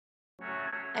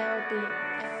We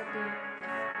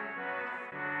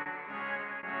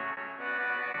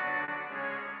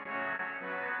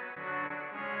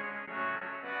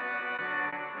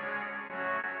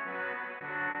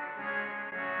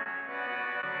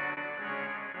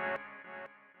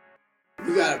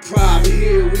got a problem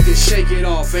here, we can shake it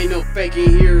off. Ain't no faking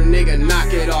here, nigga,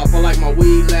 knock it off. I like my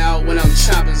weed loud when I'm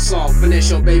chopping soft.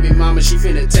 Finesse your baby mama, she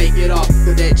finna take it off.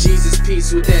 Got that Jesus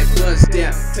piece with that bust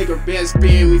down. Take her best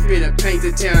spin, we finna paint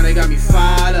the town. They got me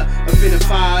fired up, I'm finna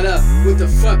fired up. What the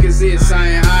fuck is this? I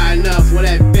ain't high enough. With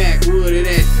that backwood or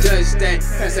that Dutch thing.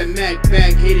 Pass that Mac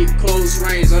back, hit him close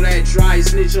range. On that dry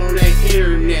snitch on that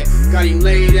internet. Got him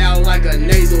laid out like a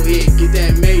nasal hit. Get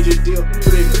that major deal,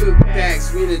 put in cook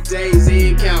packs. We in the days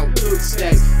in, count cook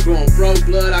stacks. Growing broke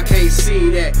blood, I can't see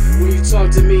that. When you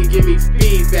talk to me, give me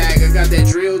feedback. I got that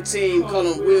drill team, call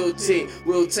them Will Team.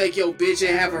 We'll take your bitch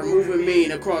and have her moving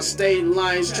mean. Across state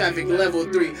lines, traffic level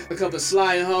 3. A couple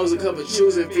sliding hoes, a couple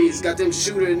choosing fees. Got them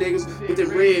shooter niggas with them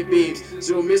red beams.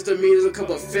 0 misdemeanors, a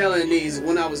couple felonies.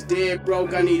 When I was dead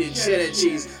broke, I needed cheddar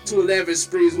cheese. 211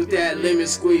 sprees with that lemon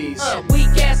squeeze. Weak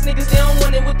ass niggas, they don't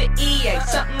want it with the EA.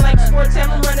 Something like sports, have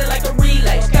them running like a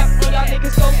relay. Stop when y'all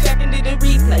niggas go back and do the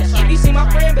replay. If you see my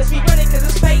friend, best be running cause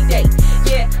it's payday.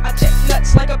 Yeah, I check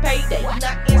nuts like a payday.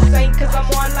 Not insane cause I'm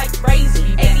on like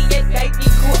crazy. 88 baby,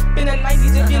 grew up in the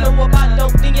 90s. If you know about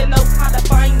dope, then you know how to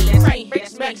find me. Right,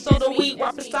 bitch, back, so the weed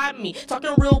right beside me.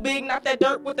 Talking real big, not that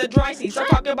dirt with the dry seeds. I'm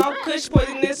talking about kush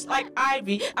poisonous like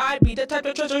ivy. I be the type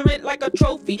to treasure it like a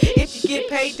trophy. If you get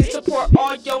paid to support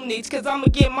all your needs, cause I'ma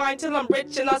get mine till I'm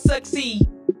rich and I succeed.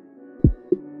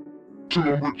 Till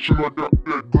I'm rich and I got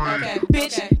that green. Okay,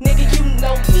 bitch, nigga, you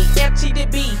know me. Empty to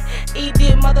be,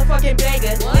 did motherfucking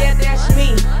banger. Yeah, that's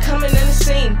me, coming in the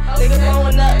scene. Nigga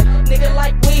blowing up, nigga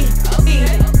like we.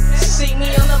 See me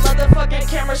on the motherfucking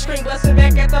camera screen, busting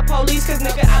back at the police, cause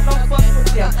nigga, I don't fuck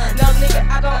with them. No, nigga,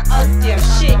 I don't up them.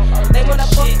 Shit, they wanna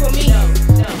fuck with me.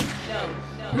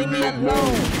 Leave me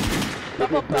alone.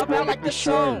 Bop, bop, bop, I like the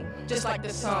song. Just like the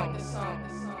song.